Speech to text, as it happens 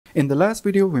In the last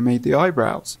video we made the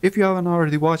eyebrows. If you haven't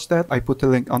already watched that, I put the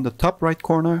link on the top right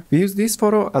corner. We use this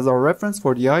photo as our reference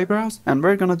for the eyebrows, and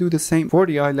we're gonna do the same for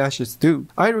the eyelashes too.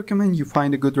 I recommend you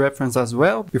find a good reference as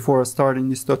well before starting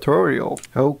this tutorial.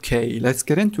 Okay, let's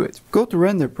get into it. Go to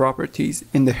render properties.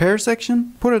 In the hair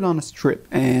section, put it on a strip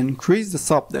and increase the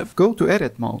subdiv. Go to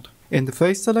edit mode. In the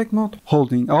face select mode,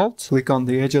 holding Alt, click on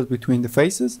the edges between the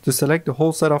faces to select the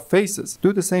whole set of faces.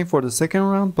 Do the same for the second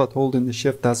round, but holding the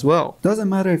shift as well. Doesn't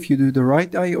matter if you do the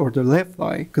right eye or the left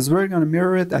eye, cause we're gonna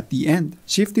mirror it at the end.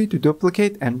 Shift D to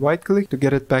duplicate and right click to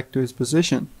get it back to its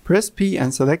position. Press P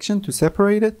and selection to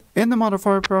separate it. In the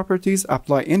modifier properties,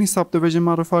 apply any subdivision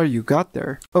modifier you got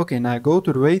there. Okay, now go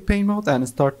to the weight paint mode and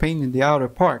start painting the outer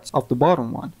parts of the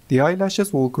bottom one. The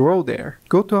eyelashes will grow there.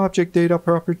 Go to object data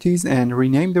properties and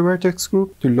rename the vertex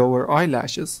group to lower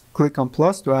eyelashes. Click on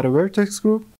plus to add a vertex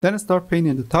group, then start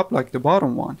painting the top like the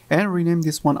bottom one, and rename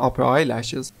this one upper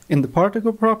eyelashes. In the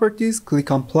particle properties,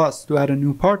 click on plus to add a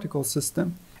new particle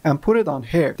system and put it on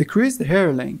hair. Decrease the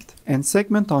hair length and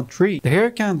segment on tree. The hair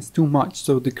count is too much,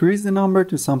 so decrease the number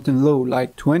to something low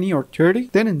like 20 or 30.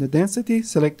 Then in the density,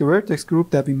 select the vertex group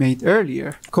that we made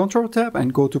earlier. Ctrl tab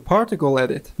and go to particle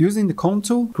edit. Using the comb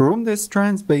tool, groom the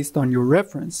strands based on your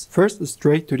reference. First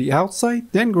straight to the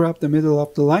outside, then grab the middle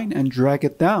of the line and drag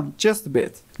it down just a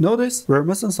bit. Notice we're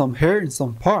missing some hair in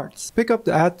some parts. Pick up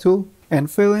the add tool and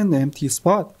fill in the empty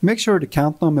spot. Make sure the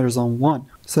count number is on 1.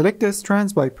 Select the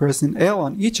strands by pressing L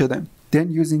on each of them.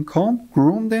 Then using comb,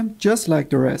 groom them just like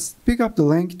the rest. Pick up the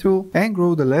length tool and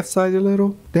grow the left side a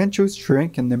little. Then choose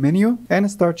shrink in the menu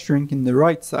and start shrinking the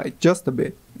right side just a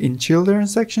bit. In children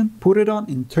section, put it on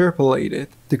interpolated.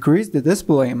 Decrease the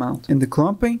display amount. In the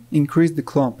clumping, increase the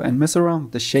clump and mess around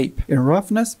with the shape. In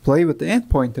roughness, play with the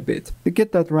endpoint a bit to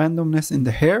get that randomness in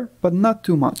the hair, but not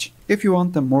too much. If you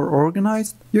want them more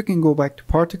organized, you can go back to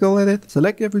particle edit,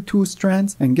 select every 2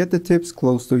 strands and get the tips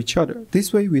close to each other.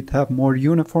 This way we'd have more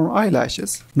uniform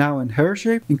eyelashes. Now in hair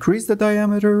shape, increase the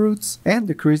diameter roots and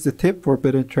decrease the tip for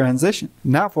better transition.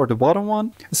 Now for the bottom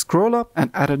one, scroll up and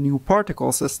add a new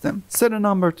particle system. Set a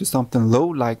number to something low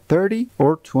like 30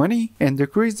 or 20 and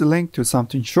decrease the length to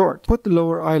something short. Put the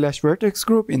lower eyelash vertex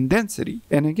group in density,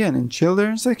 and again in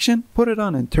children section, put it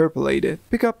on interpolated.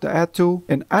 Pick up the add tool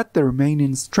and add the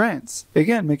remaining strands.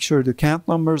 Again, make sure the count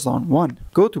number is on 1.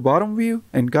 Go to bottom view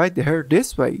and guide the hair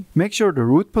this way. Make sure the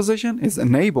root position is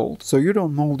enabled so you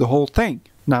don't move the whole thing.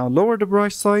 Now lower the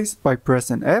brush size by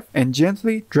pressing F and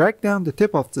gently drag down the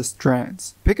tip of the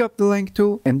strands. Pick up the length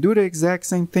tool and do the exact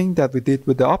same thing that we did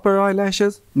with the upper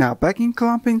eyelashes. Now back in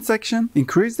clumping section,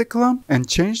 increase the clump and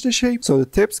change the shape so the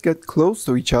tips get close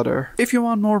to each other. If you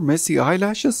want more messy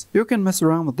eyelashes, you can mess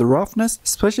around with the roughness,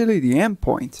 especially the end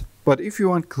point. But if you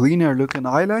want cleaner looking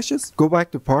eyelashes, go back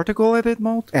to particle edit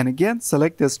mode and again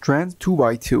select the strands 2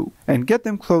 by 2 and get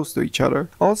them close to each other.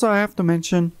 Also I have to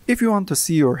mention, if you want to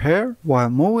see your hair while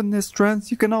moving the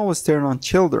strands, you can always turn on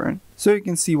children so you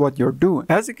can see what you're doing.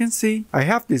 As you can see, I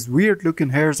have these weird looking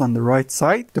hairs on the right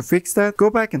side. To fix that, go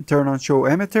back and turn on show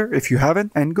emitter if you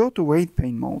haven't and go to weight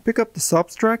paint mode. Pick up the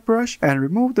subtract brush and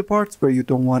remove the parts where you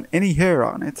don't want any hair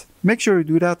on it. Make sure you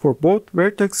do that for both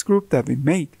vertex group that we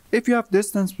made. If you have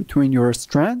distance between your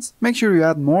strands, make sure you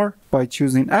add more by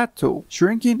choosing add tool,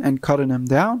 shrinking and cutting them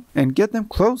down and get them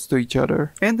close to each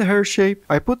other. In the hair shape,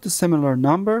 I put the similar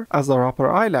number as our upper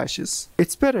eyelashes.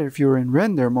 It's better if you're in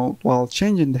render mode while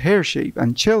changing the hair shape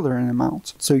and children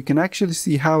amount, so you can actually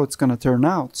see how it's gonna turn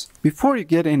out. Before you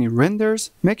get any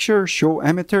renders, make sure show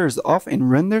emitter is off in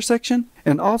render section,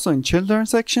 and also in children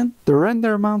section, the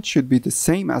render amount should be the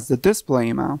same as the display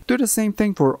amount. Do the same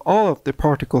thing for all of the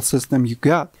particle system you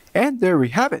got. And there we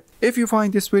have it. If you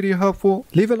find this video helpful,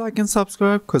 leave a like and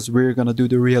subscribe because we're gonna do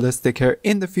the realistic hair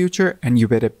in the future and you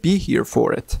better be here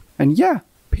for it. And yeah,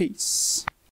 peace.